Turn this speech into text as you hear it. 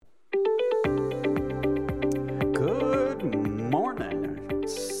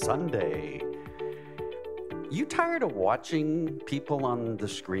tired of watching people on the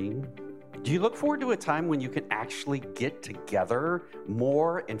screen? Do you look forward to a time when you can actually get together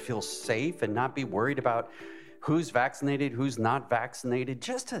more and feel safe and not be worried about who's vaccinated, who's not vaccinated?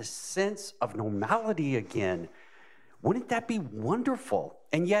 Just a sense of normality again. Wouldn't that be wonderful?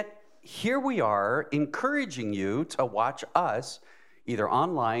 And yet, here we are encouraging you to watch us either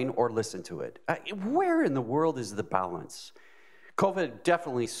online or listen to it. Where in the world is the balance? COVID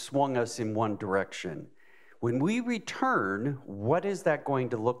definitely swung us in one direction. When we return, what is that going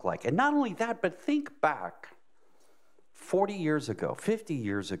to look like? And not only that, but think back 40 years ago, 50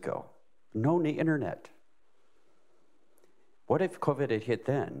 years ago, no internet. What if COVID had hit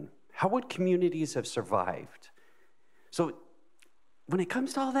then? How would communities have survived? So when it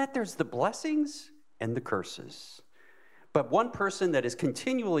comes to all that, there's the blessings and the curses. But one person that is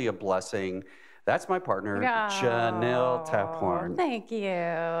continually a blessing, that's my partner, Janelle Taphorn. Thank you.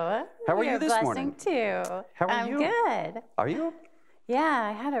 How are you this morning? Too. How are you? I'm good. Are you? Yeah,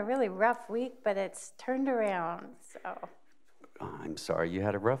 I had a really rough week, but it's turned around. So I'm sorry you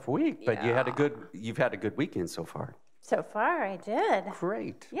had a rough week, but you've had a good weekend so far. So far, I did.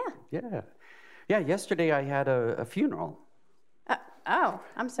 Great. Yeah. Yeah, yesterday I had a funeral.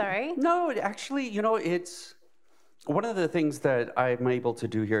 I'm sorry. No, actually, it's one of the things that I'm able to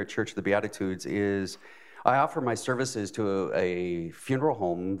do here at Church of the Beatitudes is I offer my services to a funeral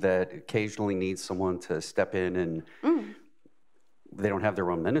home that occasionally needs someone to step in, and they don't have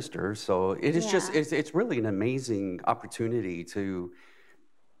their own minister. So it is it's really an amazing opportunity to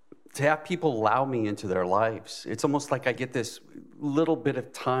have people allow me into their lives. It's almost like I get this little bit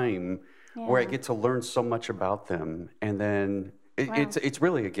of time where I get to learn so much about them, and then it's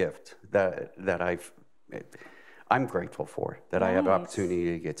really a gift that I'm grateful for, that I have the opportunity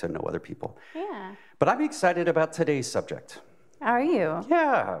to get to know other people. Yeah. But I'm excited about today's subject. Are you?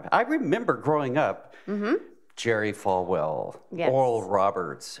 Yeah. I remember growing up, Jerry Falwell, Oral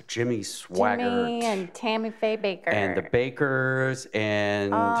Roberts, Jimmy Swaggart. Jimmy and Tammy Faye Baker. And the Bakers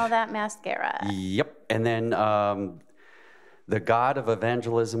and... all that mascara. Yep. And then the god of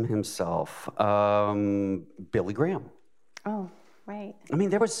evangelism himself, Billy Graham. Oh, right. I mean,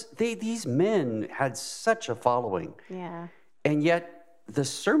 these men had such a following. Yeah. And yet, the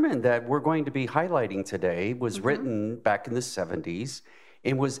sermon that we're going to be highlighting today was written back in the 70s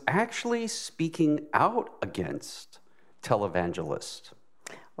and was actually speaking out against televangelists.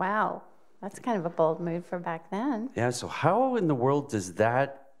 Wow. That's kind of a bold move for back then. Yeah, so how in the world does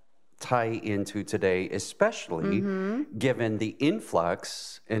that tie into today, especially given the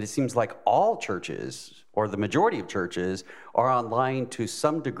influx, and it seems like all churches, or the majority of churches, are online to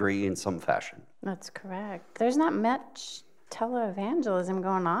some degree in some fashion? That's correct. There's not much televangelism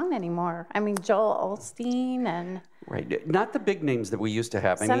going on anymore. I mean, Joel Osteen and... Right. Not the big names that we used to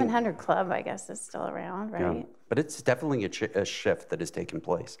have. 700 Club, I guess, is still around, right? Yeah, but it's definitely a shift that has taken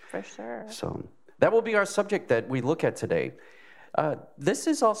place. For sure. So that will be our subject that we look at today. This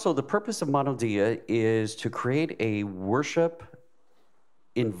is also the purpose of Mano Dia, is to create a worship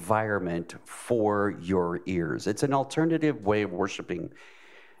environment for your ears. It's an alternative way of worshiping.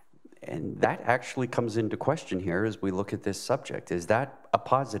 And that actually comes into question here as we look at this subject. Is that a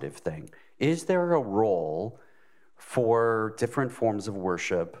positive thing? Is there a role for different forms of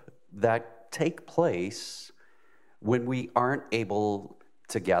worship that take place when we aren't able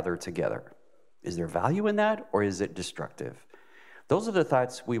to gather together? Is there value in that, or is it destructive? Those are the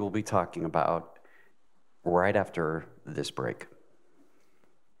thoughts we will be talking about right after this break.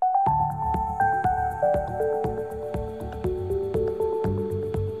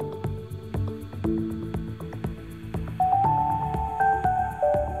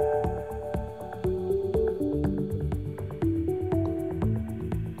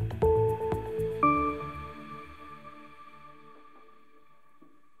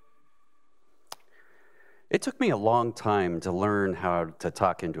 It took me a long time to learn how to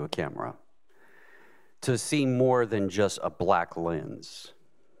talk into a camera, to see more than just a black lens,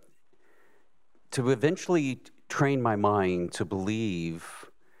 to eventually train my mind to believe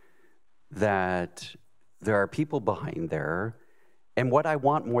that there are people behind there, and what I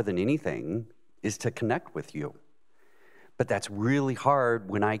want more than anything is to connect with you. But that's really hard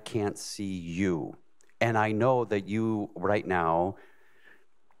when I can't see you, and I know that you right now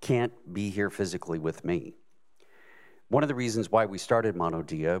can't be here physically with me. One of the reasons why we started Mano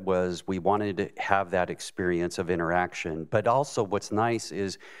Dia was we wanted to have that experience of interaction. But also what's nice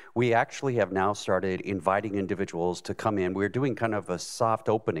is we actually have now started inviting individuals to come in. We're doing kind of a soft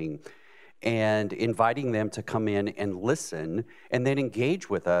opening and inviting them to come in and listen and then engage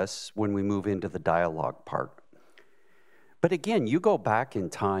with us when we move into the dialogue part. But again, you go back in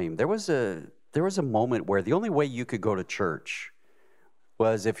time. There was a there was a moment where the only way you could go to church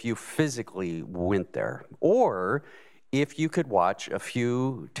was if you physically went there, or if you could watch a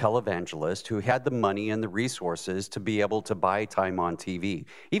few televangelists who had the money and the resources to be able to buy time on TV.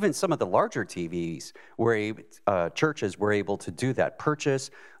 Even some of the larger TVs churches were able to do that,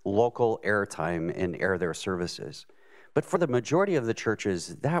 purchase local airtime and air their services. But for the majority of the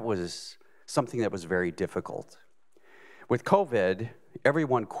churches, that was something that was very difficult. With COVID,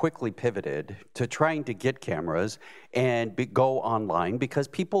 everyone quickly pivoted to trying to get cameras and go online because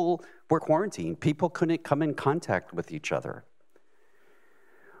people were quarantined. People couldn't come in contact with each other.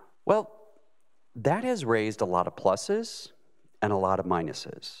 Well, that has raised a lot of pluses and a lot of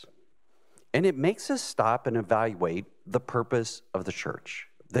minuses. And it makes us stop and evaluate the purpose of the church,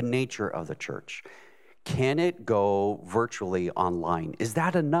 the nature of the church. Can it go virtually online? Is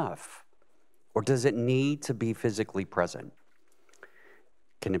that enough? Or does it need to be physically present?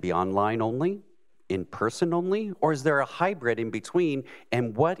 Can it be online only, in person only, or is there a hybrid in between?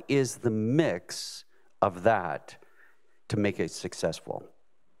 And what is the mix of that to make it successful?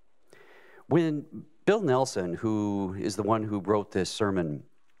 When Bill Nelson, who is the one who wrote this sermon,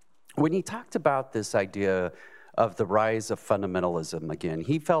 when he talked about this idea of the rise of fundamentalism again,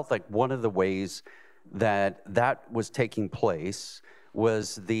 he felt like one of the ways that was taking place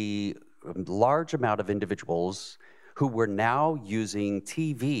was the large amount of individuals who were now using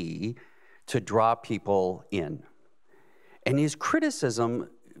TV to draw people in. And his criticism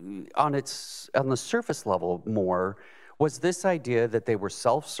on the surface level more was this idea that they were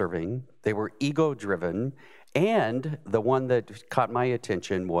self-serving, they were ego-driven, and the one that caught my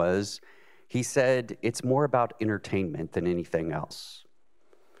attention was, he said, it's more about entertainment than anything else.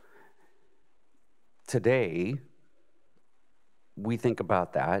 Today, we think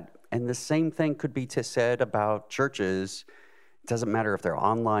about that, and the same thing could be said about churches. It doesn't matter if they're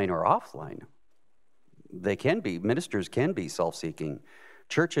online or offline. They can be, ministers can be self-seeking.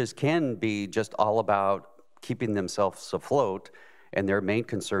 Churches can be just all about keeping themselves afloat, and their main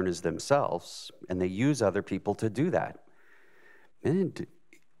concern is themselves, and they use other people to do that. And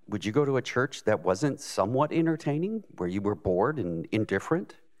would you go to a church that wasn't somewhat entertaining, where you were bored and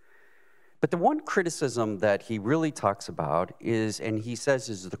indifferent? But the one criticism that he really talks about is, and he says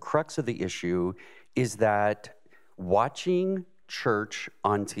is the crux of the issue, is that watching church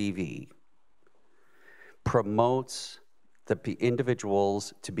on TV promotes the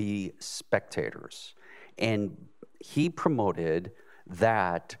individuals to be spectators. And he promoted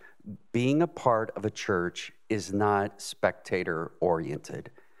that being a part of a church is not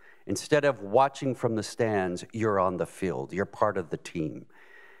spectator-oriented. Instead of watching from the stands, you're on the field. You're part of the team.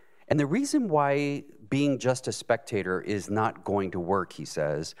 And the reason why being just a spectator is not going to work, he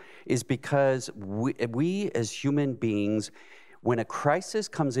says, is because we as human beings, when a crisis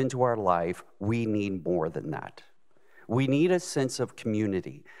comes into our life, we need more than that. We need a sense of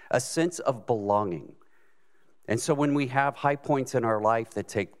community, a sense of belonging. And so when we have high points in our life that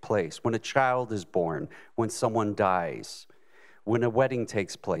take place, when a child is born, when someone dies, when a wedding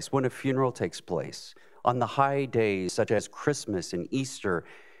takes place, when a funeral takes place, on the high days such as Christmas and Easter,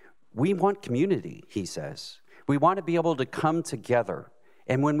 we want community, he says. We want to be able to come together.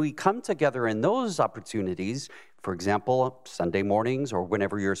 And when we come together in those opportunities, for example, Sunday mornings or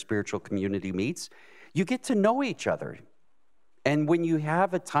whenever your spiritual community meets, you get to know each other. And when you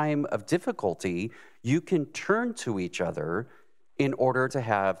have a time of difficulty, you can turn to each other in order to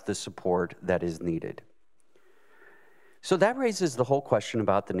have the support that is needed. So that raises the whole question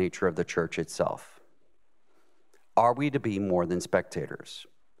about the nature of the church itself. Are we to be more than spectators?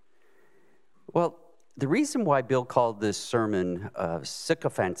 Well, the reason why Bill called this sermon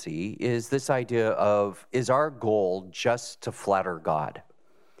sycophancy is this idea of, is our goal just to flatter God?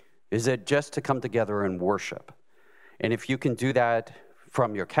 Is it just to come together and worship? And if you can do that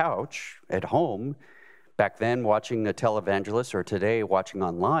from your couch at home, back then watching a televangelist or today watching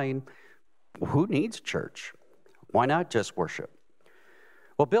online, who needs church? Why not just worship?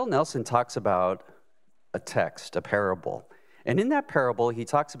 Well, Bill Nelson talks about a text, a parable. And in that parable, he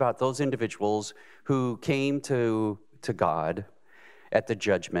talks about those individuals who came to God at the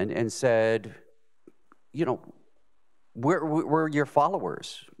judgment and said, you know, we're your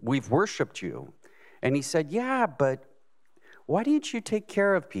followers. We've worshiped you. And he said, yeah, but why didn't you take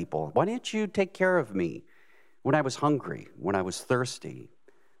care of people? Why didn't you take care of me when I was hungry, when I was thirsty,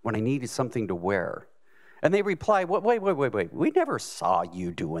 when I needed something to wear? And they reply, wait. We never saw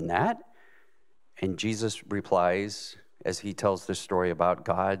you doing that. And Jesus replies, as he tells this story about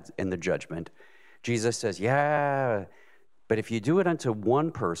God and the judgment, Jesus says, yeah, but if you do it unto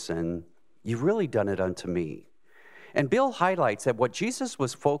one person, you've really done it unto me. And Bill highlights that what Jesus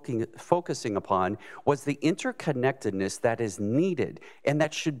was focusing upon was the interconnectedness that is needed and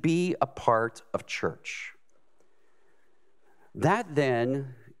that should be a part of church. That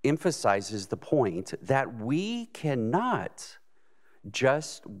then emphasizes the point that we cannot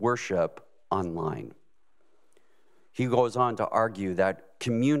just worship online. He goes on to argue that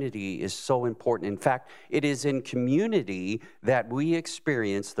community is so important. In fact, it is in community that we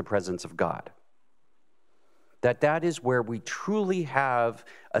experience the presence of God. That is where we truly have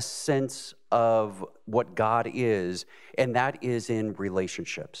a sense of what God is, and that is in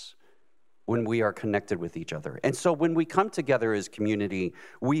relationships, when we are connected with each other. And so when we come together as community,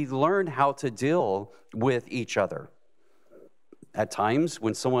 we learn how to deal with each other. At times,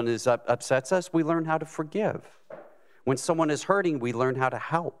 when someone upsets us, we learn how to forgive. When someone is hurting, we learn how to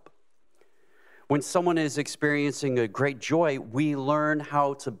help. When someone is experiencing a great joy, we learn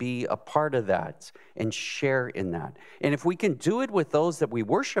how to be a part of that and share in that. And if we can do it with those that we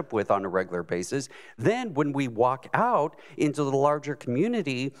worship with on a regular basis, then when we walk out into the larger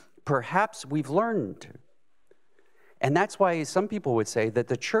community, perhaps we've learned. And that's why some people would say that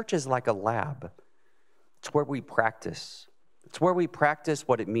the church is like a lab. It's where we practice. It's where we practice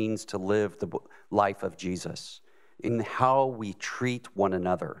what it means to live the life of Jesus, in how we treat one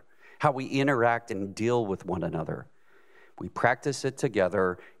another, how we interact and deal with one another. We practice it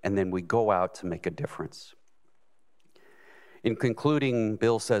together, and then we go out to make a difference. In concluding,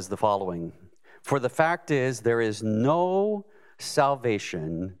 Bill says the following: "For the fact is, there is no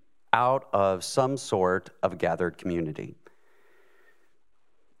salvation out of some sort of gathered community."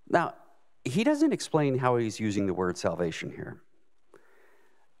 Now, he doesn't explain how he's using the word salvation here.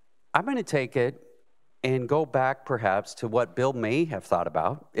 I'm going to take it and go back perhaps to what Bill may have thought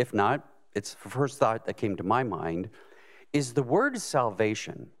about. If not, it's the first thought that came to my mind, is the word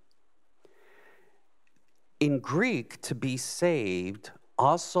salvation. In Greek, to be saved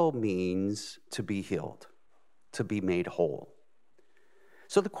also means to be healed, to be made whole.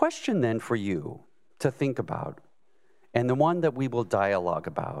 So the question then for you to think about, and the one that we will dialogue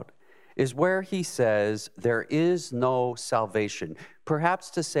about, is where he says there is no salvation, perhaps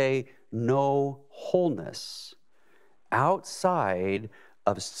to say no wholeness outside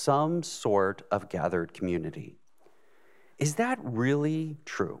of some sort of gathered community. Is that really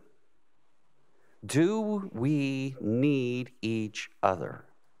true? Do we need each other?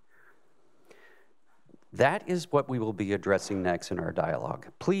 That is what we will be addressing next in our dialogue.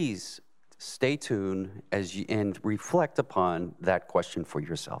 Please stay tuned and reflect upon that question for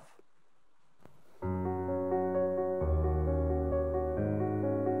yourself.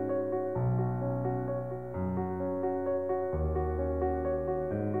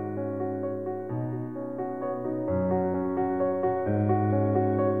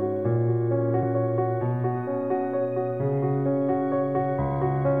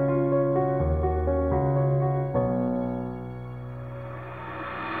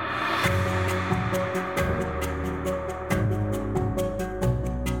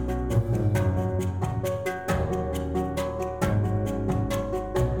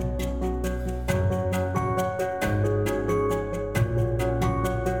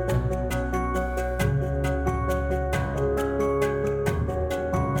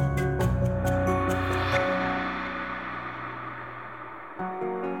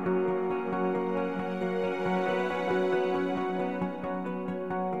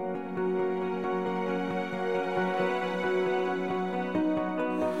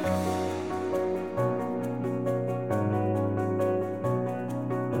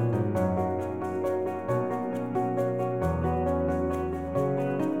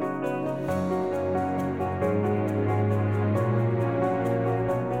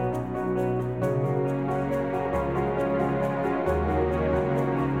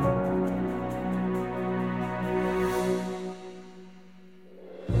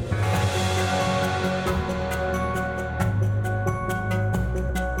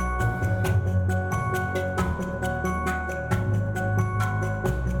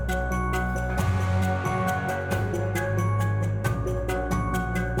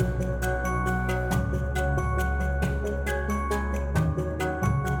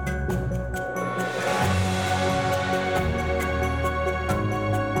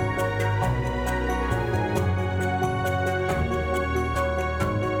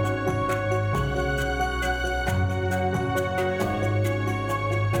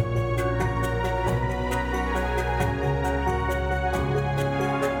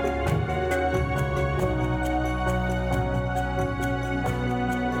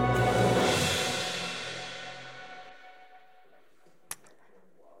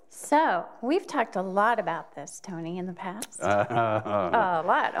 So we've talked a lot about this, Tony, in the past. A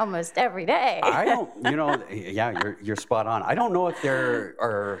lot, almost every day. I don't, you're spot on. I don't know if there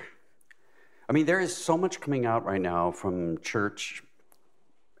are, there is so much coming out right now from church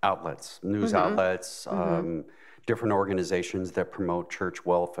outlets, news outlets, different organizations that promote church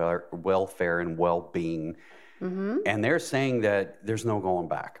welfare and well-being. And they're saying that there's no going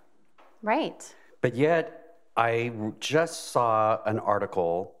back. Right. But yet, I just saw an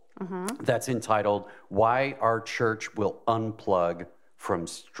article that's entitled, Why Our Church Will Unplug from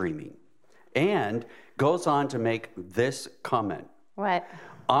Streaming. And goes on to make this comment. What?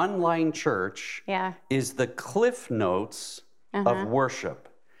 Online church is the Cliff Notes of worship.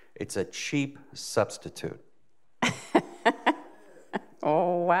 It's a cheap substitute.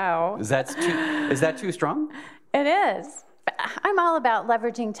 Oh, wow. Is that too strong? It is. But I'm all about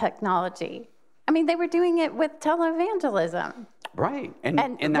leveraging technology. They were doing it with televangelism. Right. And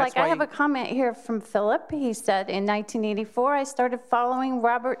that's like, why... I have a comment here from Philip. He said, in 1984, I started following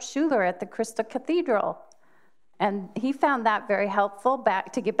Robert Schuller at the Crystal Cathedral. And he found that very helpful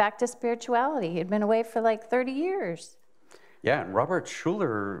to get back to spirituality. He'd been away for like 30 years. Yeah, and Robert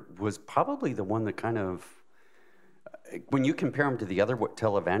Schuller was probably the one that kind of, when you compare him to the other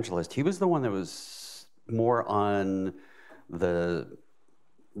televangelist, he was the one that was more on the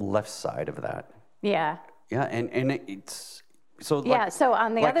left side of that. Yeah. Yeah, and it's so. So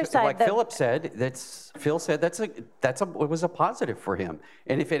on the other side, like Phil said, it was a positive for him.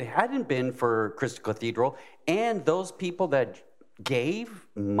 And if it hadn't been for Crystal Cathedral and those people that gave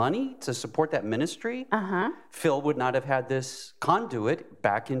money to support that ministry, Phil would not have had this conduit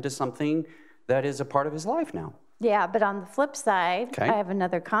back into something that is a part of his life now. Yeah, but on the flip side, I have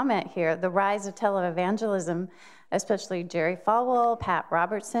another comment here. The rise of televangelism, especially Jerry Falwell, Pat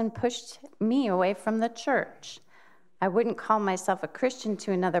Robertson, pushed me away from the church. I wouldn't call myself a Christian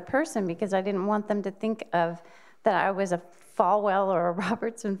to another person because I didn't want them to think of that I was a Falwell or a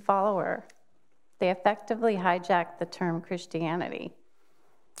Robertson follower. They effectively hijacked the term Christianity.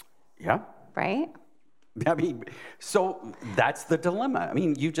 Yeah. Right? So that's the dilemma.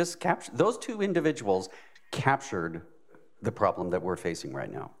 You just captured, those two individuals captured the problem that we're facing right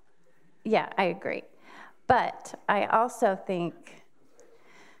now. Yeah, I agree. But I also think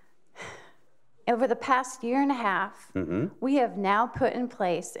over the past year and a half, we have now put in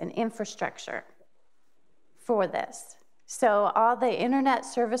place an infrastructure for this. So all the internet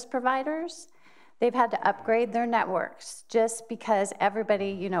service providers, they've had to upgrade their networks just because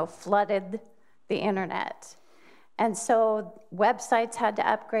everybody, flooded the internet. And so websites had to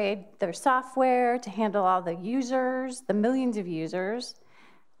upgrade their software to handle all the users, the millions of users.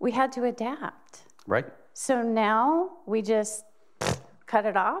 We had to adapt. Right. So now we just cut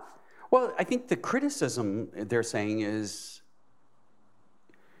it off? Well, I think the criticism they're saying is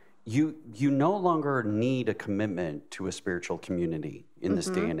you no longer need a commitment to a spiritual community in this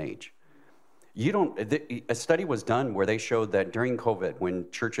day and age. You don't. A study was done where they showed that during COVID, when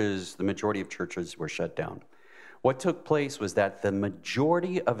the majority of churches were shut down, what took place was that the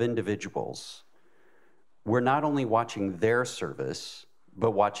majority of individuals were not only watching their service,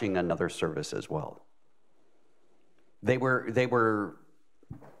 but watching another service as well. They were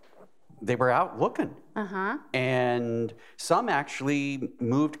out looking. And some actually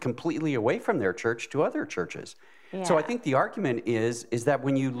moved completely away from their church to other churches. Yeah. So I think the argument is that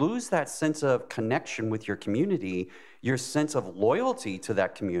when you lose that sense of connection with your community, your sense of loyalty to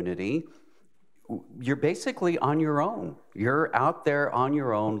that community, you're basically on your own. You're out there on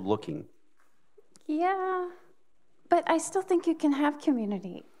your own looking. Yeah, but I still think you can have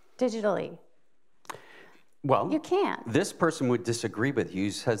community digitally. Well, you can't. This person would disagree with you.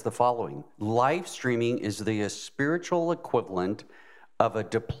 He says the following: live streaming is the spiritual equivalent of a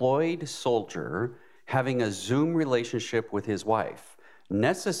deployed soldier having a Zoom relationship with his wife.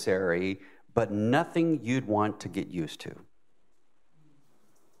 Necessary, but nothing you'd want to get used to.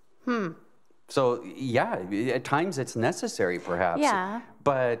 So, yeah, at times it's necessary, perhaps. Yeah.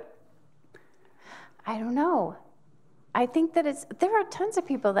 But I don't know. I think that there are tons of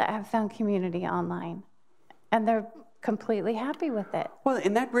people that have found community online, and they're completely happy with it. Well,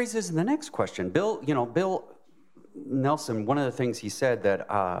 and that raises the next question. Bill Nelson, one of the things he said that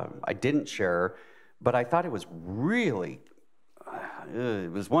I didn't share, but I thought it was really,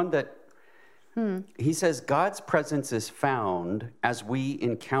 it was one that he says, God's presence is found as we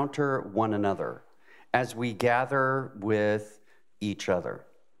encounter one another, as we gather with each other.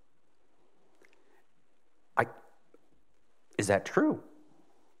 Is that true?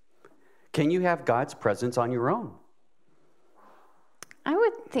 Can you have God's presence on your own? I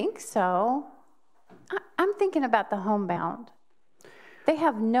would think so. I'm thinking about the homebound. They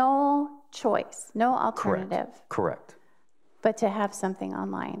have no choice, no alternative, Correct. but to have something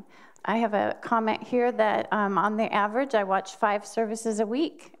online. I have a comment here that on the average, I watch 5 services a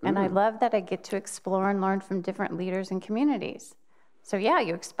week, and I love that I get to explore and learn from different leaders and communities. So yeah,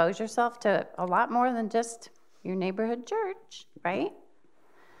 you expose yourself to a lot more than just your neighborhood church, right?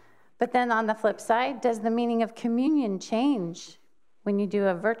 But then on the flip side, does the meaning of communion change when you do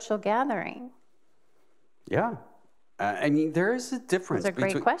a virtual gathering? Yeah. I mean, there is a difference. Those are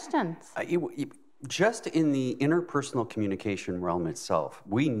great questions. Just in the interpersonal communication realm itself,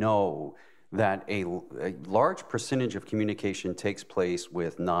 we know that a large percentage of communication takes place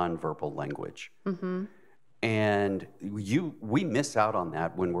with nonverbal language. And we miss out on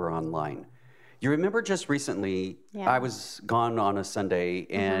that when we're online. You remember just recently, I was gone on a Sunday,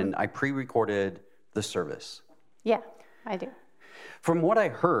 and I pre-recorded the service. Yeah, I do. From what I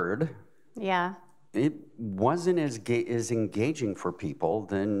heard, Yeah. it wasn't as engaging for people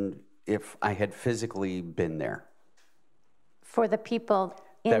than if I had physically been there. For the people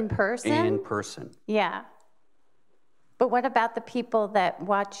in person? In person. Yeah. But what about the people that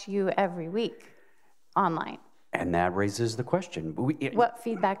watch you every week online? And that raises the question. What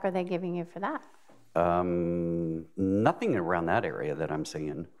feedback are they giving you for that? Nothing around that area that I'm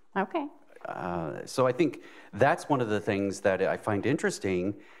seeing. Okay. So I think that's one of the things that I find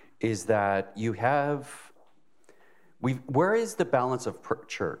interesting is that you have, where is the balance of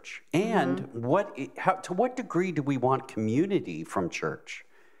church? And to what degree do we want community from church?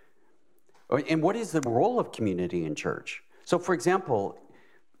 And what is the role of community in church? So for example,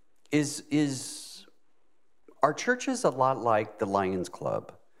 are churches a lot like the Lions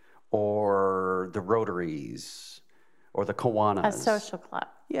Club or the Rotaries or the Kiwanis? A social club.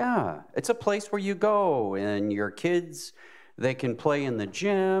 Yeah, it's a place where you go and your kids, they can play in the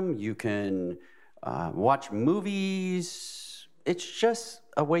gym, you can watch movies. It's just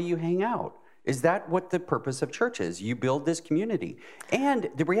a way you hang out. Is that what the purpose of church is? You build this community. And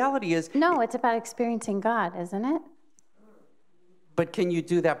the reality is... No, it's about experiencing God, isn't it? But can you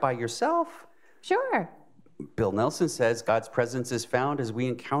do that by yourself? Sure. Bill Nelson says God's presence is found as we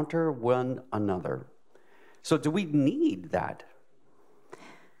encounter one another. So do we need that?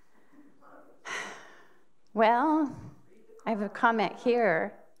 Well, I have a comment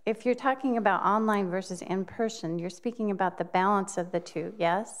here. If you're talking about online versus in person, you're speaking about the balance of the two,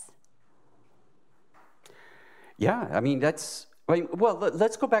 yes? Yeah, I mean, let's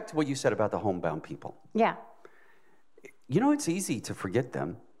go back to what you said about the homebound people. Yeah. You know, it's easy to forget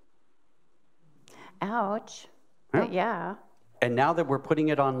them. Ouch. Yeah. But yeah. And now that we're putting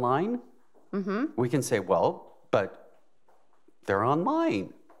it online, we can say, well, but they're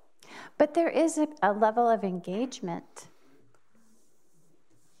online. But there is a level of engagement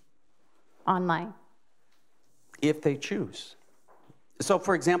online. If they choose. So,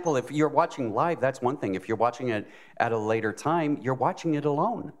 for example, if you're watching live, that's one thing. If you're watching it at a later time, you're watching it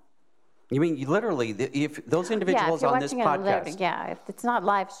alone. You mean, literally, if those individuals on this podcast... if it's not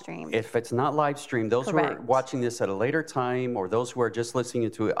live streamed. If it's not live streamed, those Correct. who are watching this at a later time or those who are just listening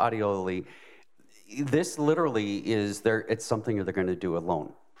to it audioly, this literally is it's something that they're going to do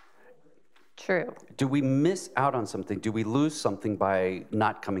alone. True. Do we miss out on something? Do we lose something by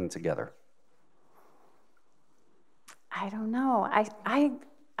not coming together? I don't know.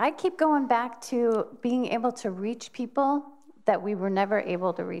 I keep going back to being able to reach people that we were never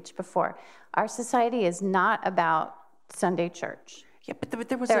able to reach before. Our society is not about Sunday church. Yeah, but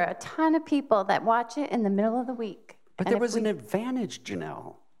there are a ton of people that watch it in the middle of the week. But there was an advantage,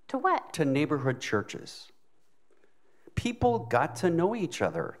 Janelle. To what? To neighborhood churches. People got to know each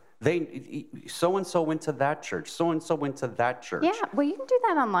other. So-and-so went to that church. So-and-so went to that church. Yeah, well, you can do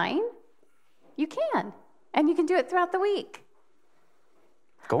that online. You can. And you can do it throughout the week.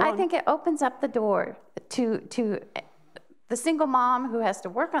 Go on. I think it opens up the door to the single mom who has to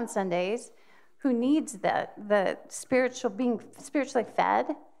work on Sundays, who needs the being spiritually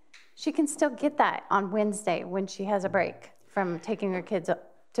fed. She can still get that on Wednesday when she has a break from taking her kids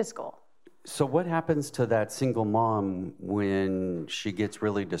to school. So what happens to that single mom when she gets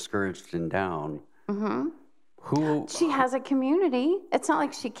really discouraged and down? She has a community. It's not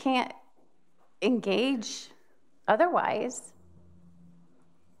like she can't engage otherwise.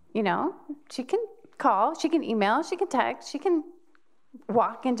 You know, she can call, she can email, she can text, she can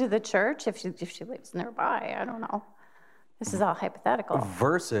walk into the church if she lives nearby. I don't know. This is all hypothetical.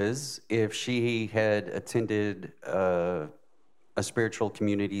 Versus if she had attended a spiritual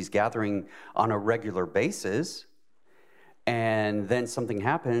community's gathering on a regular basis, and then something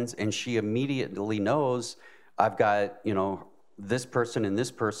happens, and she immediately knows, I've got, this person and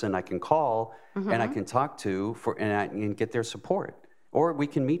this person I can call and I can talk to and get their support. Or we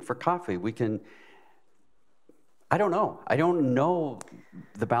can meet for coffee. I don't know. I don't know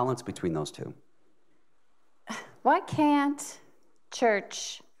the balance between those two. Why can't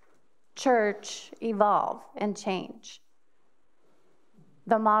church evolve and change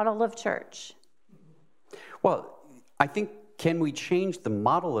the model of church? Well, I think, can we change the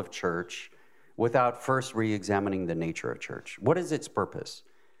model of church without first re-examining the nature of church? What is its purpose?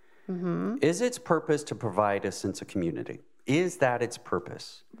 Mm-hmm. Is its purpose to provide a sense of community? Is that its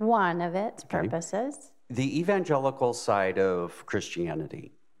purpose? One of its purposes. The evangelical side of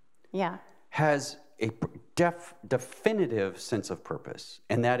Christianity has a definitive sense of purpose,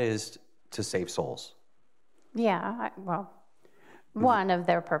 and that is to save souls. Yeah, one of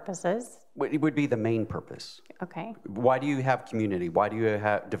their purposes. It would be the main purpose. Okay. Why do you have community? Why do you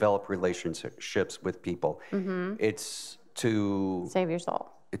develop relationships with people? Mm-hmm. It's to save your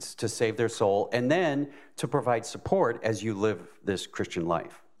soul. It's to save their soul, and then to provide support as you live this Christian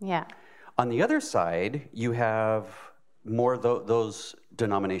life. Yeah. On the other side, you have more those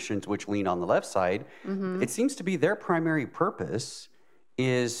denominations which lean on the left side. Mm-hmm. It seems to be their primary purpose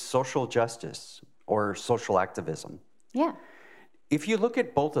is social justice or social activism. Yeah. If you look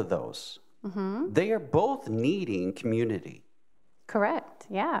at both of those, they are both needing community. Correct,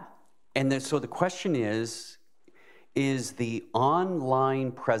 yeah. And so the question is the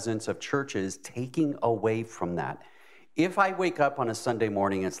online presence of churches taking away from that? If I wake up on a Sunday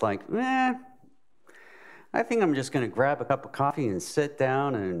morning, it's like, I think I'm just going to grab a cup of coffee and sit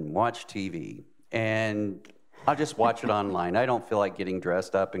down and watch TV. And I'll just watch it online. I don't feel like getting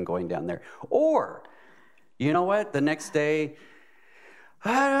dressed up and going down there. Or, you know what, the next day,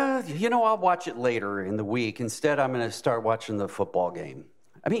 I'll watch it later in the week. Instead, I'm going to start watching the football game.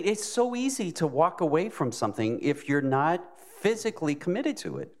 I mean, it's so easy to walk away from something if you're not physically committed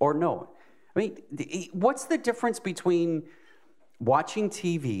to it or no. I mean, what's the difference between watching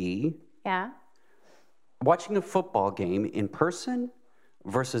TV, watching a football game in person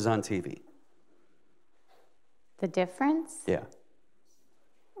versus on TV? The difference? Yeah.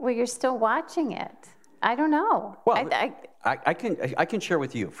 Well, you're still watching it. I don't know. Well, I can share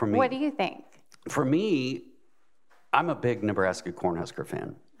with you. For me, what do you think? For me, I'm a big Nebraska Cornhusker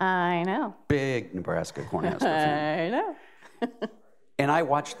fan. I know. Big Nebraska Cornhusker fan. I know. And I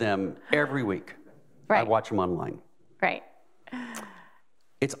watch them every week. Right. I watch them online. Right.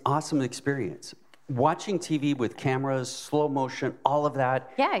 It's awesome experience. Watching TV with cameras, slow motion, all of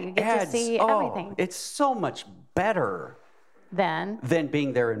that. Yeah, you get to see everything. It's so much better than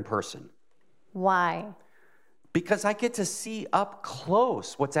being there in person. Why? Because I get to see up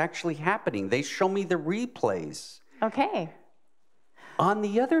close what's actually happening. They show me the replays. Okay. On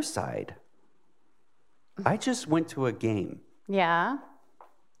the other side, I just went to a game. Yeah.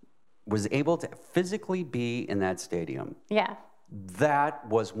 Was able to physically be in that stadium. Yeah. That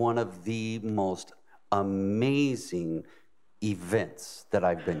was one of the most amazing events that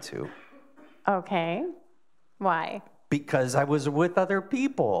I've been to. Okay. Why? Because I was with other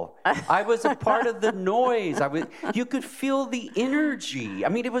people. I was a part of the noise. You could feel the energy. I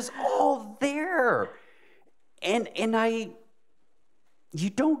mean, it was all there. And you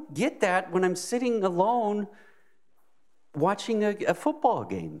don't get that when I'm sitting alone watching a football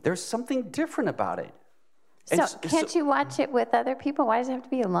game. There's something different about it. So can't you watch it with other people? Why does it have to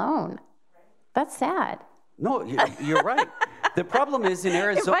be alone? That's sad. No, you're right. The problem is in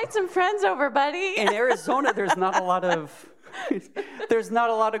Arizona. Invite some friends over, buddy. In Arizona, there's not a lot of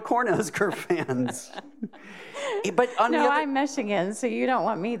Cornhusker fans. But I'm Michigan, so you don't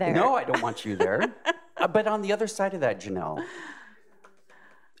want me there. No, I don't want you there. But on the other side of that, Janelle,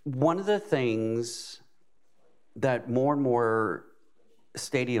 one of the things that more and more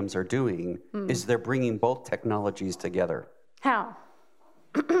stadiums are doing is they're bringing both technologies together. How?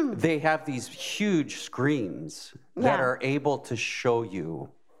 They have these huge screens that are able to show you,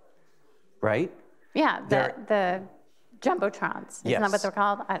 right? Yeah, the Jumbotrons. Isn't that what they're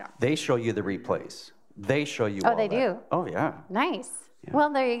called? I don't. They show you the replays. They show you all they do? Oh, yeah. Nice. Yeah.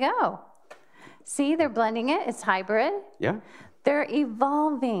 Well, there you go. See, they're blending it. It's hybrid. Yeah. They're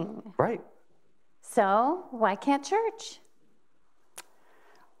evolving. Right. So why can't church?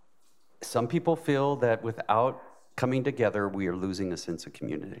 Some people feel that without coming together, we are losing a sense of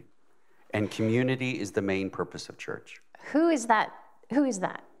community. And community is the main purpose of church. Who is that? Who is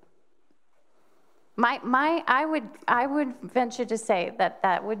that? I would venture to say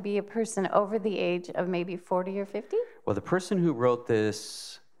that would be a person over the age of maybe 40 or 50. Well, the person who wrote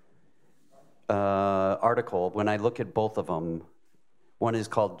this article, when I look at both of them, one is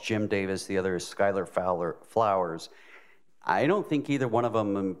called Jim Davis, the other is Skylar Flowers. I don't think either one of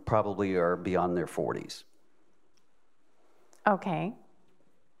them probably are beyond their 40s. Okay.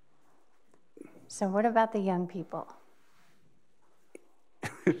 So what about the young people?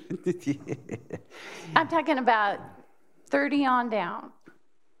 I'm talking about 30 on down,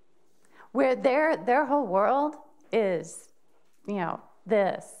 where their whole world is,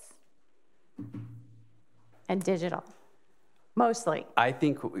 this and digital, mostly. I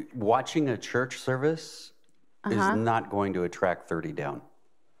think watching a church service is not going to attract 30 down.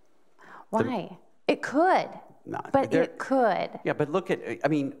 Why? It could. But it could. Yeah, but look at,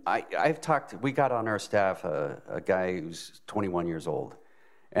 we got on our staff a guy who's 21 years old,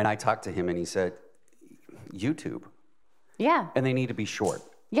 and I talked to him and he said, YouTube. Yeah. And they need to be short.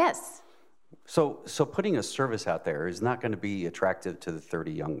 Yes. So putting a service out there is not going to be attractive to the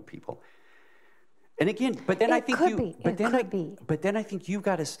 30 young people. And again, but then I think But then I think you've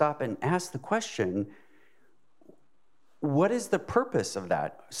got to stop and ask the question, what is the purpose of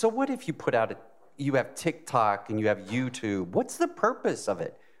that? So what if you put out you have TikTok and you have YouTube? What's the purpose of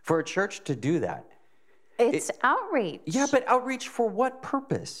it for a church to do that? It's outreach. Yeah, but outreach for what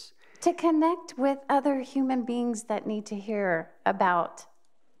purpose? To connect with other human beings that need to hear about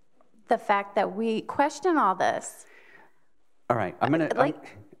the fact that we question all this. All right, I'm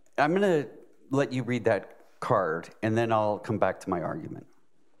gonna let you read that card, and then I'll come back to my argument.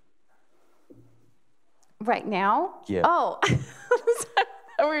 Right now? Yeah. Oh,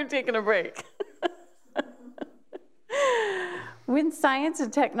 we were taking a break. When science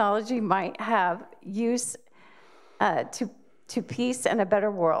and technology might have use to peace and a better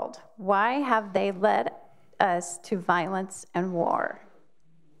world, why have they led us to violence and war?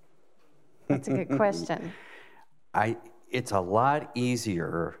 That's a good question. It's a lot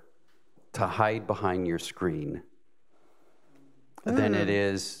easier to hide behind your screen than it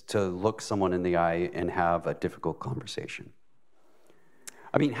is to look someone in the eye and have a difficult conversation.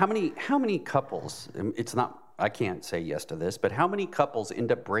 I mean, how many couples, I can't say yes to this, but how many couples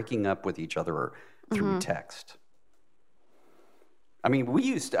end up breaking up with each other through text? I mean,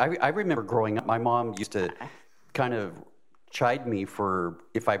 I remember growing up, my mom used to kind of chide me for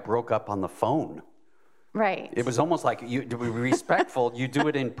if I broke up on the phone. Right. It was almost like, to be respectful, you do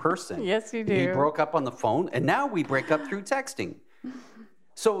it in person. Yes, you do. He broke up on the phone, and now we break up through texting.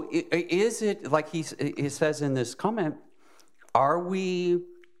 So is it, like he says in this comment, are we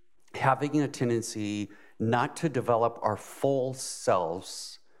having a tendency not to develop our full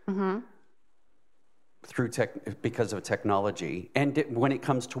selves because of technology? And when it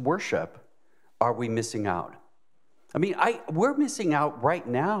comes to worship, are we missing out? I mean, we're missing out right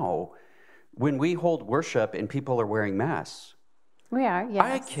now when we hold worship and people are wearing masks. We are, yes.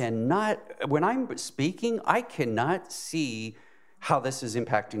 I cannot, when I'm speaking, I cannot see how this is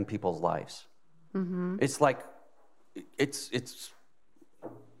impacting people's lives. It's like, I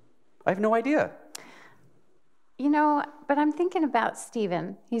have no idea. But I'm thinking about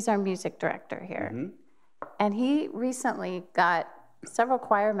Stephen. He's our music director here. And he recently got several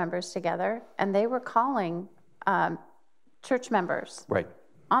choir members together, and they were calling church members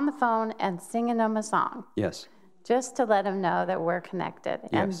on the phone and singing them a song. Yes. Just to let them know that we're connected.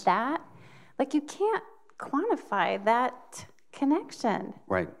 Yes. And that, you can't quantify that connection.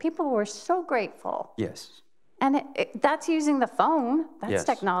 Right. People were so grateful. Yes. And that's using the phone. That's Yes.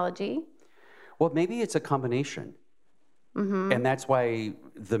 technology. Well, maybe it's a combination. And that's why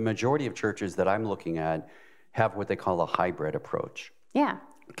the majority of churches that I'm looking at have what they call a hybrid approach. Yeah.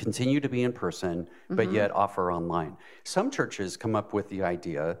 Continue to be in person, but yet offer online. Some churches come up with the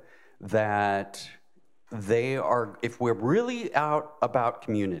idea that if we're really out about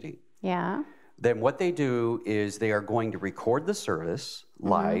community, Yeah. then what they do is they are going to record the service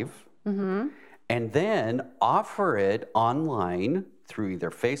live and then offer it online through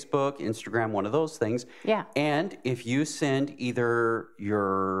either Facebook, Instagram, one of those things. Yeah. And if you send either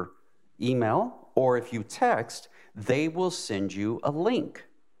your email or if you text, they will send you a link.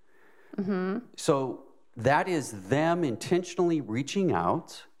 So that is them intentionally reaching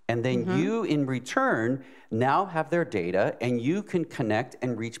out, and then you in return now have their data and you can connect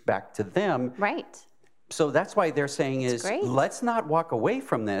and reach back to them. Right. So that's why they're saying great. let's not walk away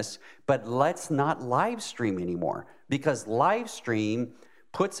from this, but let's not live stream anymore, because live stream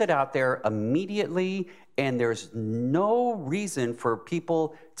puts it out there immediately and there's no reason for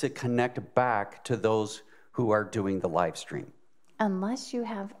people to connect back to those who are doing the live stream. Unless you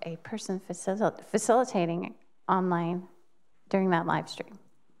have a person facilitating online during that live stream.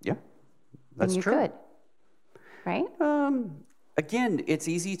 Yeah, that's you true. Could, right? Again, it's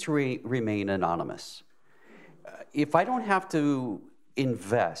easy to remain anonymous. If I don't have to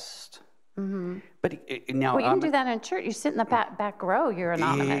invest But now Well, you can do that in church. You sit in the back row, you're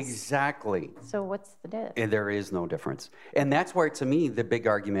anonymous. Exactly. So what's the difference? And there is no difference. And that's where, to me, the big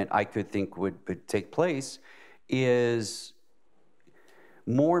argument I could think would take place is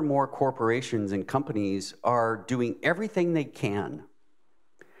more and more corporations and companies are doing everything they can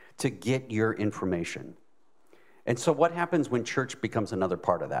to get your information. And so what happens when church becomes another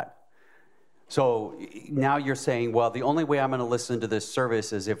part of that? So now you're saying, well, the only way I'm going to listen to this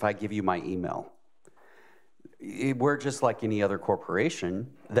service is if I give you my email. We're just like any other corporation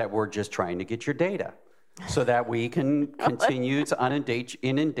that we're just trying to get your data so that we can continue to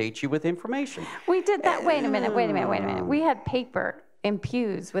inundate you with information. We did that. Wait a minute. We had paper in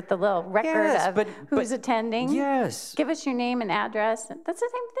pews with the little record of who's attending. Yes. Give us your name and address. That's the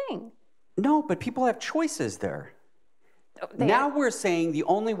same thing. No, but people have choices there. Now we're saying the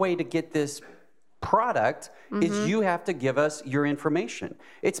only way to get this product is you have to give us your information.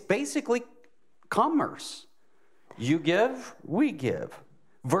 It's basically commerce. You give, we give,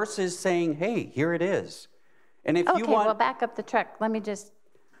 versus saying, hey, here it is. And if you want... well, back up the truck. Let me just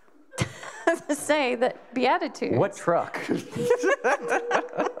say that Beatitudes... What truck? The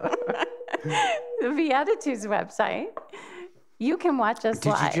Beatitudes website, you can watch us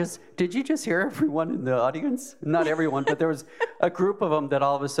live. Did you just hear everyone in the audience? Not everyone, but there was a group of them that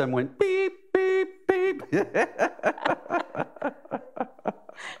all of a sudden went beep, beep, beep.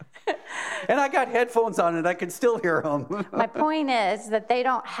 And I got headphones on and I could still hear them. My point is that they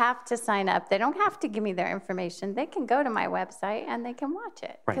don't have to sign up. They don't have to give me their information. They can go to my website and they can watch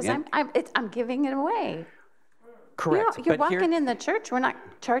it. Because I'm giving it away. Correct. You're walking in the church. We're not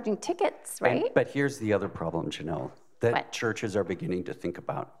charging tickets, right? But here's the other problem, Janelle, that churches are beginning to think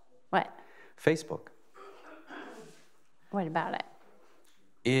about. What? Facebook. What about it?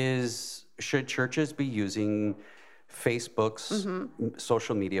 Should churches be using Facebook's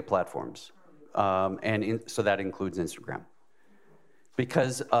social media platforms? So that includes Instagram.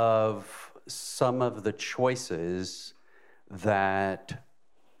 Because of some of the choices that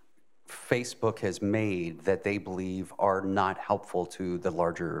Facebook has made that they believe are not helpful to the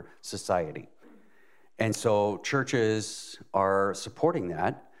larger society. And so churches are supporting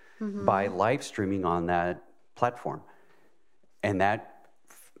that by live streaming on that platform. And that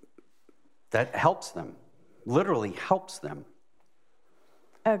helps them, literally helps them.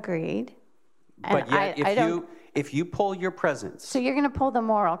 Agreed. But yet, if you pull your presence... So you're going to pull the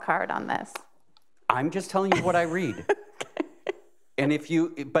moral card on this? I'm just telling you what I read. And if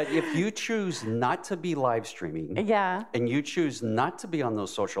you choose not to be live streaming, and you choose not to be on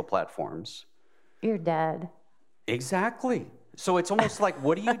those social platforms, you're dead. Exactly. So it's almost like,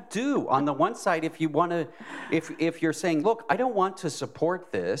 what do you do? On the one side, if you're saying, look, I don't want to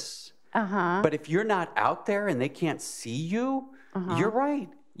support this, but if you're not out there and they can't see you, you're right.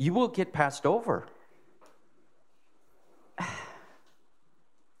 You will get passed over.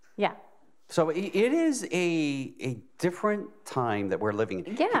 Yeah. So it is a different time that we're living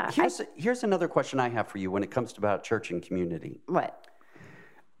in. Yeah. Here's another question I have for you when it comes to about church and community. What?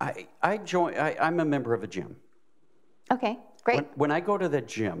 I'm a member of a gym. Okay, great. When I go to the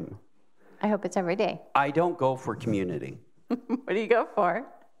gym... I hope it's every day. I don't go for community. What do you go for?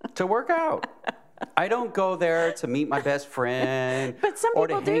 To work out. I don't go there to meet my best friend or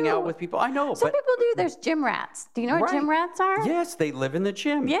to hang out with people. I know. Some people do. There's gym rats. Do you know what gym rats are? Yes, they live in the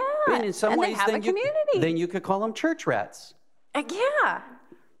gym. Yeah. And in some ways, they have a community. Then you could call them church rats. Yeah.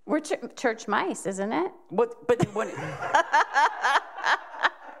 We're church mice, isn't it? But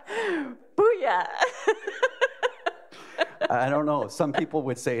Booyah. I don't know. Some people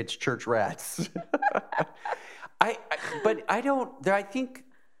would say it's church rats.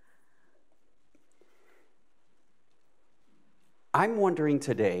 I'm wondering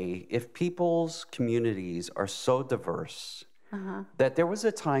today if people's communities are so diverse that there was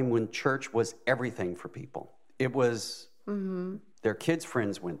a time when church was everything for people. It was their kids'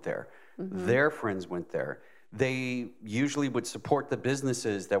 friends went there. Their friends went there. They usually would support the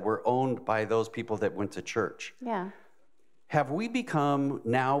businesses that were owned by those people that went to church. Yeah. Have we become,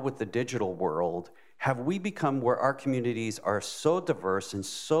 now with the digital world, where our communities are so diverse and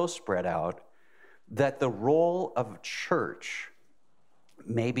so spread out that the role of church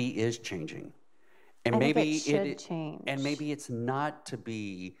maybe is changing? And maybe it should change. And maybe it's not to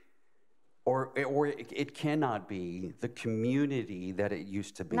be, or it cannot be the community that it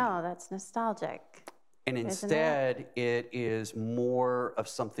used to be. No, that's nostalgic. And instead, it is more of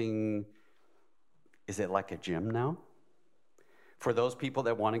something. Is it like a gym now? For those people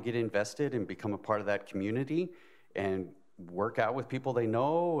that want to get invested and become a part of that community and work out with people they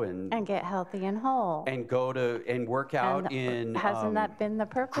know and get healthy and whole. And go to and work out in hasn't that been the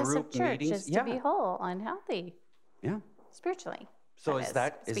purpose of church meetings? Is to be whole and healthy? Yeah. Spiritually. So is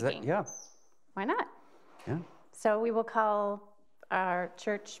that yeah. Why not? Yeah. So we will call our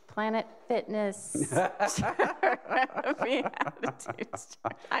church Planet Fitness.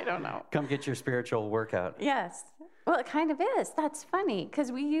 I don't know. Come get your spiritual workout. Yes. Well, it kind of is. That's funny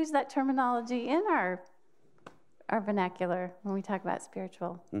because we use that terminology in our vernacular when we talk about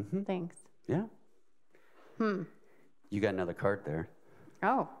spiritual things. Yeah. You got another card there.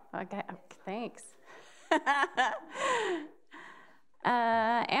 Oh, okay. Thanks.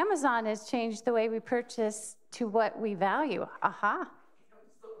 Amazon has changed the way we purchase to what we value. Aha.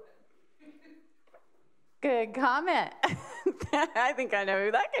 Good comment. I think I know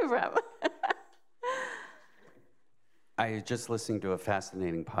who that came from. I was just listening to a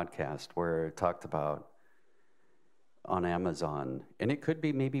fascinating podcast where it talked about on Amazon, and it could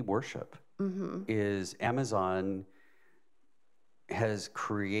be maybe worship, is Amazon has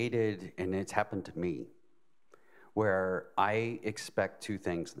created, and it's happened to me, where I expect two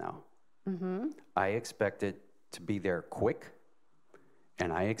things now. I expect it to be there quick,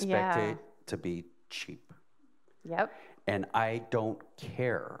 and I expect it to be cheap. Yep. And I don't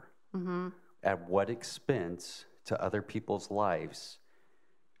care at what expense to other people's lives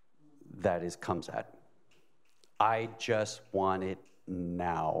comes at. I just want it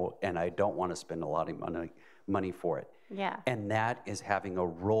now, and I don't want to spend a lot of money for it. Yeah. And that is having a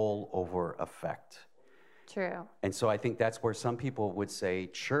rollover effect. True. And so I think that's where some people would say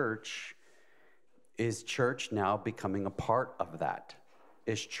is church now becoming a part of that?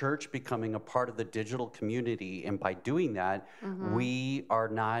 Is church becoming a part of the digital community? And by doing that, we are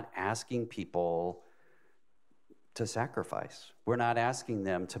not asking people to sacrifice. We're not asking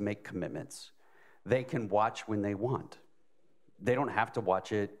them to make commitments. They can watch when they want. They don't have to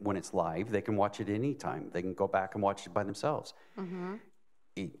watch it when it's live. They can watch it anytime. They can go back and watch it by themselves.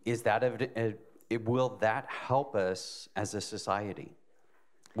 Is that will that help us as a society?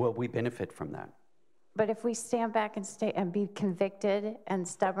 Will we benefit from that? But if we stand back and stay and be convicted and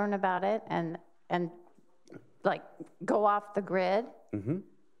stubborn about it and like go off the grid,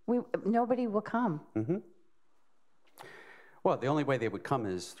 nobody will come. Well, the only way they would come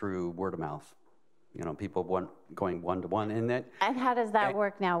is through word of mouth. You know, people going one-to-one, and that. And how does that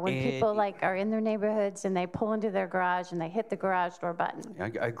work now? When people are in their neighborhoods and they pull into their garage and they hit the garage door button, I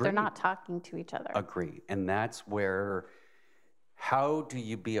agree. They're not talking to each other. Agree, and that's where. How do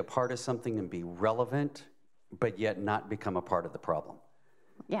you be a part of something and be relevant, but yet not become a part of the problem?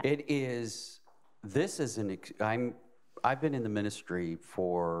 Yeah. It is. This is I've been in the ministry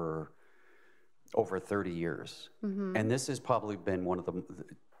for over 30 years, and this has probably been one of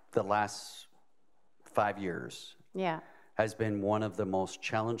the last 5 years. Yeah. Has been one of the most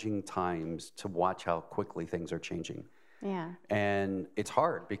challenging times to watch how quickly things are changing. Yeah. And it's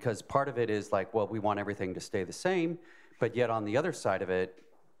hard because part of it is like, well, we want everything to stay the same, but yet on the other side of it,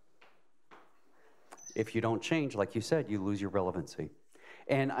 if you don't change, like you said, you lose your relevancy.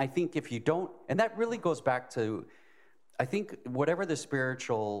 And I think if you don't, and that really goes back to, I think whatever the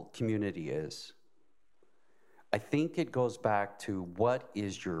spiritual community is, I think it goes back to what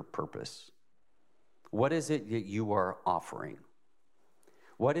is your purpose? What is it that you are offering?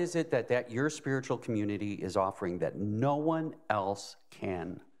 What is it that your spiritual community is offering that no one else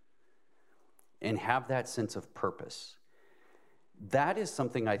can? And have that sense of purpose. That is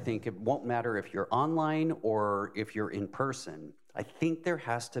something I think it won't matter if you're online or if you're in person. I think there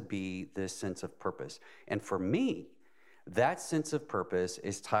has to be this sense of purpose. And for me, that sense of purpose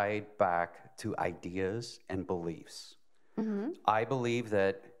is tied back to ideas and beliefs. I believe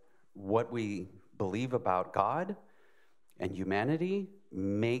that what we believe about God and humanity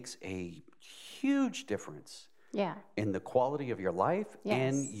makes a huge difference in the quality of your life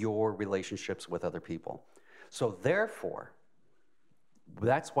and your relationships with other people. So therefore,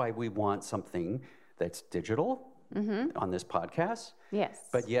 that's why we want something that's digital on this podcast. Yes.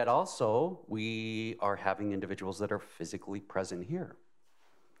 But yet also we are having individuals that are physically present here.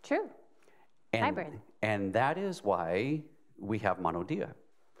 True. Hybrid. And that is why we have Monodia.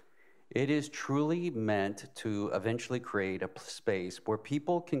 It is truly meant to eventually create a space where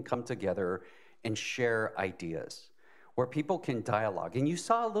people can come together and share ideas, where people can dialogue. And you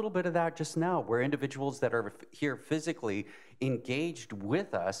saw a little bit of that just now, where individuals that are here physically engaged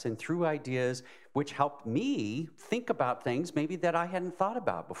with us and through ideas which helped me think about things maybe that I hadn't thought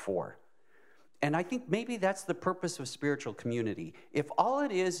about before. And I think maybe that's the purpose of spiritual community. If all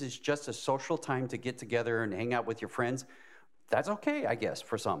it is just a social time to get together and hang out with your friends, that's okay, I guess,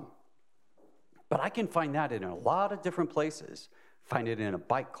 for some. But I can find that in a lot of different places. Find it in a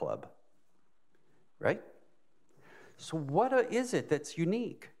bike club, right? So what is it that's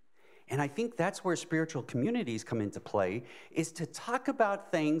unique? And I think that's where spiritual communities come into play, is to talk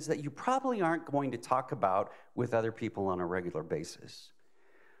about things that you probably aren't going to talk about with other people on a regular basis.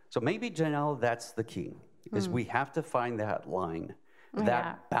 So maybe, Janelle, that's the key, is we have to find that line,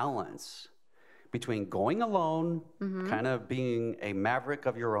 that balance between going alone, kind of being a maverick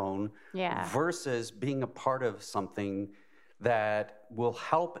of your own, versus being a part of something that will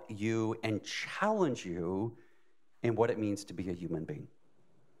help you and challenge you in what it means to be a human being.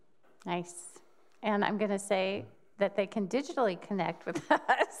 Nice. And I'm going to say that they can digitally connect with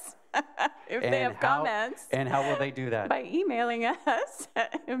us if they have comments. And how will they do that? By emailing us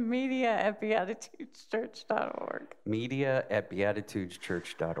at media@beatitudeschurch.org.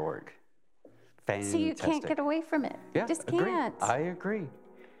 media@beatitudeschurch.org. Fantastic. So you can't get away from it. Yeah, Just agree. can't. I agree.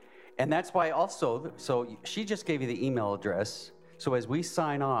 And that's why also, so she just gave you the email address. So as we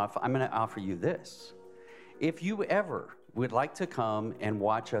sign off, I'm going to offer you this. If you ever would like to come and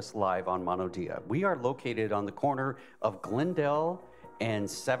watch us live on Mano Dia, we are located on the corner of Glendale and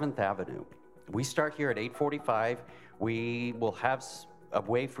 7th Avenue. We start here at 8:45. We will have a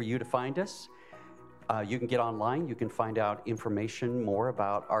way for you to find us. You can get online. You can find out information more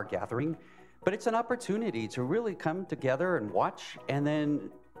about our gathering. But it's an opportunity to really come together and watch. And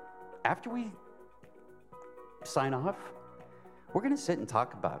then after we sign off, we're going to sit and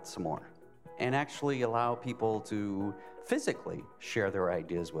talk about some more and actually allow people to physically share their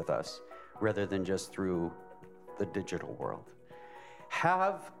ideas with us rather than just through the digital world.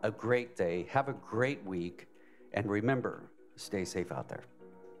 Have a great day. Have a great week. And remember, stay safe out there.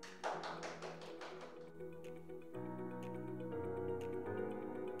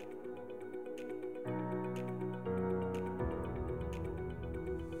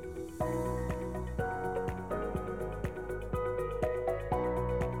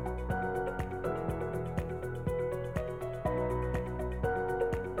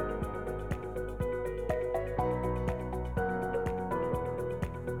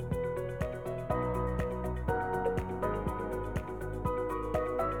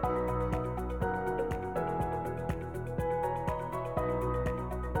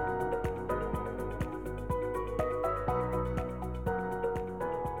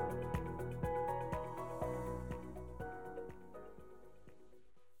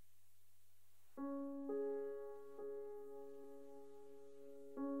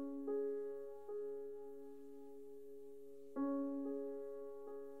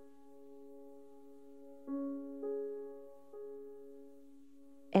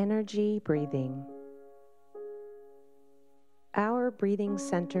 Energy breathing. Our breathing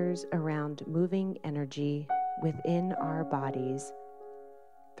centers around moving energy within our bodies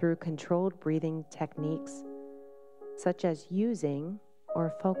through controlled breathing techniques, such as using or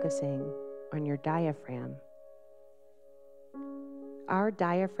focusing on your diaphragm. Our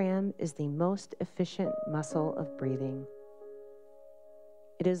diaphragm is the most efficient muscle of breathing.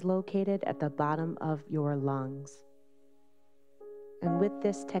 It is located at the bottom of your lungs. And with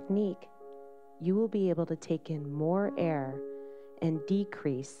this technique, you will be able to take in more air and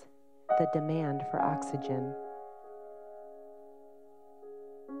decrease the demand for oxygen.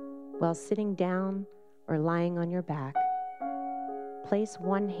 While sitting down or lying on your back, place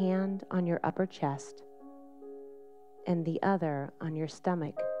one hand on your upper chest and the other on your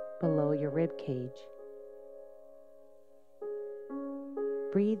stomach below your rib cage.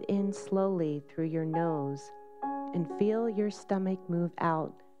 Breathe in slowly through your nose and feel your stomach move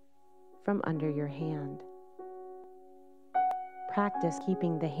out from under your hand. Practice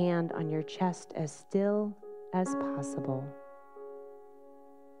keeping the hand on your chest as still as possible.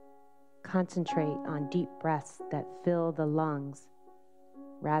 Concentrate on deep breaths that fill the lungs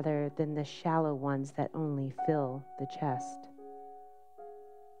rather than the shallow ones that only fill the chest.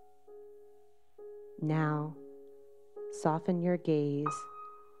 Now, soften your gaze,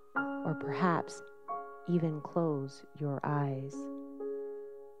 or perhaps even close your eyes.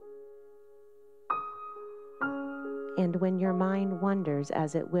 And when your mind wanders,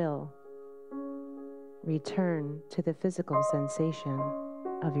 as it will, return to the physical sensation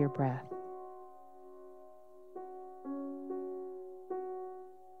of your breath.